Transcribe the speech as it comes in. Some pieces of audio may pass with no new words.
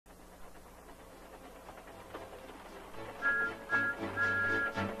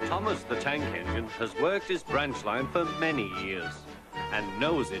Thomas the Tank Engine has worked his branch line for many years and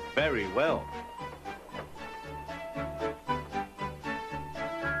knows it very well.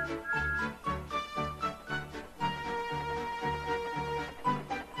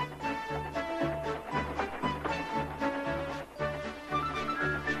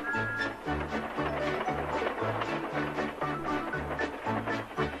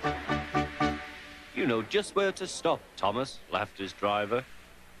 You know just where to stop, Thomas, laughed his driver.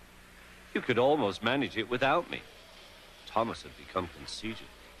 You could almost manage it without me. Thomas had become conceited.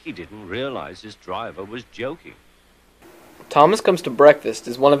 He didn't realize his driver was joking. Thomas Comes to Breakfast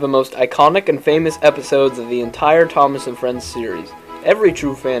is one of the most iconic and famous episodes of the entire Thomas and Friends series. Every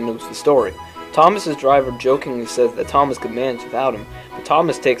true fan knows the story. Thomas's driver jokingly says that Thomas could manage without him, but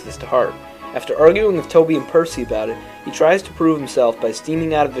Thomas takes this to heart. After arguing with Toby and Percy about it, he tries to prove himself by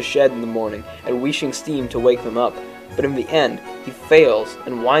steaming out of the shed in the morning and wishing steam to wake them up. But in the end, he fails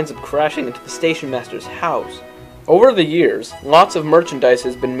and winds up crashing into the station master's house. Over the years, lots of merchandise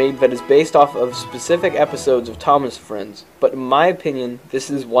has been made that is based off of specific episodes of Thomas Friends, but in my opinion, this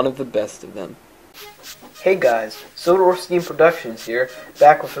is one of the best of them. Hey guys, Sodor Steam Productions here,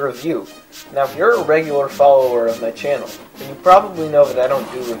 back with a review. Now if you're a regular follower of my channel, then you probably know that I don't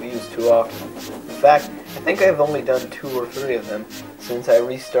do reviews too often. In fact, I think I've only done 2 or 3 of them since I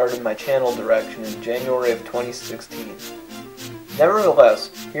restarted my channel direction in January of 2016.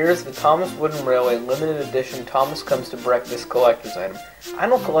 Nevertheless, here is the Thomas Wooden Railway Limited Edition Thomas Comes to Breakfast collector's item. I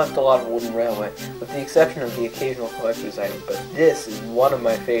don't collect a lot of Wooden Railway, with the exception of the occasional collector's item, but this is one of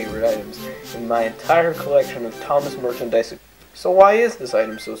my favorite items in my entire collection of Thomas merchandise. So why is this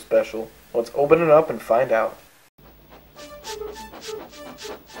item so special? Let's open it up and find out.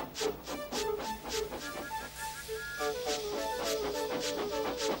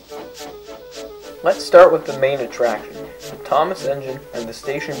 Let's start with the main attraction, the Thomas engine and the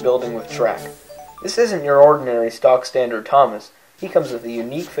station building with track. This isn't your ordinary stock standard Thomas. He comes with a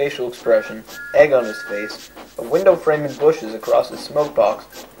unique facial expression, egg on his face, a window frame and bushes across his smoke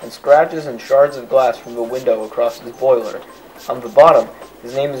box, and scratches and shards of glass from the window across his boiler. On the bottom,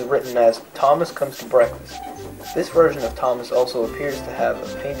 his name is written as Thomas Comes to Breakfast. This version of Thomas also appears to have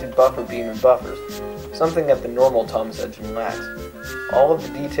a painted buffer beam and buffers, something that the normal Thomas engine lacks. All of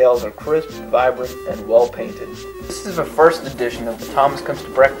the details are crisp, vibrant, and well painted. This is the first edition of the Thomas Comes to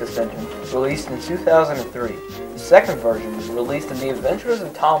Breakfast engine, released in 2003. The second version was released in the Adventures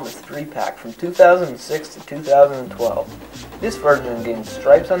of Thomas 3-pack from 2006 to 2012. This version gained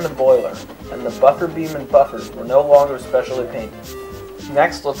stripes on the boiler, and the buffer beam and buffers were no longer specially painted.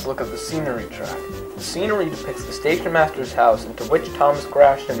 Next, let's look at the scenery track. The scenery depicts the station master's house into which Thomas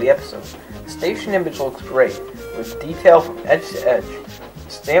crashed in the episode. The station image looks great, with detail from edge to edge. The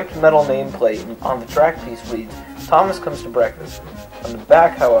stamped metal nameplate on the track piece reads, Thomas Comes to Breakfast. On the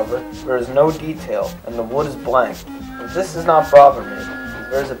back, however, there is no detail, and the wood is blank. But this does not bother me, as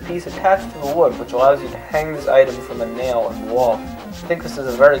there is a piece attached to the wood which allows you to hang this item from a nail on the wall. I think this is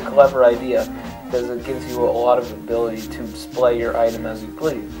a very clever idea, because it gives you a lot of ability to display your item as you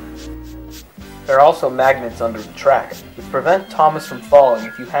please. There are also magnets under the track, which prevent Thomas from falling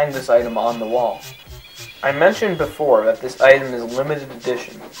if you hang this item on the wall. I mentioned before that this item is limited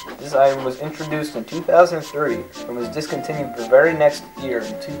edition. This item was introduced in 2003 and was discontinued the very next year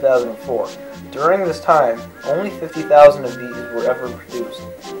in 2004. During this time, only 50,000 of these were ever produced.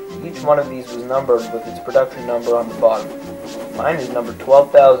 Each one of these was numbered with its production number on the bottom. Mine is number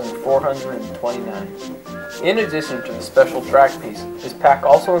 12,429. In addition to the special track piece, this pack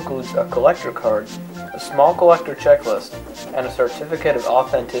also includes a collector card, a small collector checklist, and a certificate of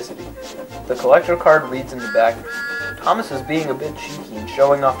authenticity. The collector card reads in the back, Thomas is being a bit cheeky and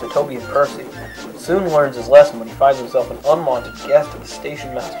showing off to Toby and Percy, but soon learns his lesson when he finds himself an unwanted guest at the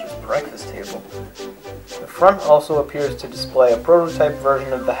station master's breakfast table. The front also appears to display a prototype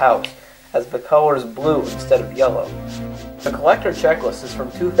version of the house, as the color is blue instead of yellow. The collector checklist is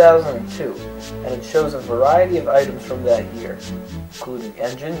from 2002, and it shows a variety of items from that year, including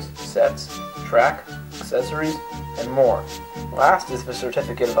engines, sets, track, accessories, and more. Last is the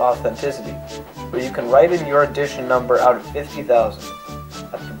certificate of authenticity, where you can write in your edition number out of 50,000.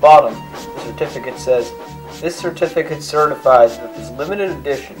 At the bottom, the certificate says, this certificate certifies that this limited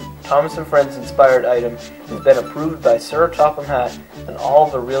edition Thomas and Friends inspired item has been approved by Sir Topham Hatt and all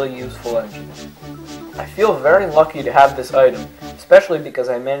the really useful engines. I feel very lucky to have this item, especially because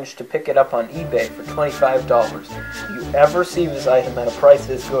I managed to pick it up on eBay for $25. If you ever see this item at a price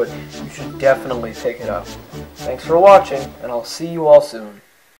this good, you should definitely pick it up. Thanks for watching, and I'll see you all soon.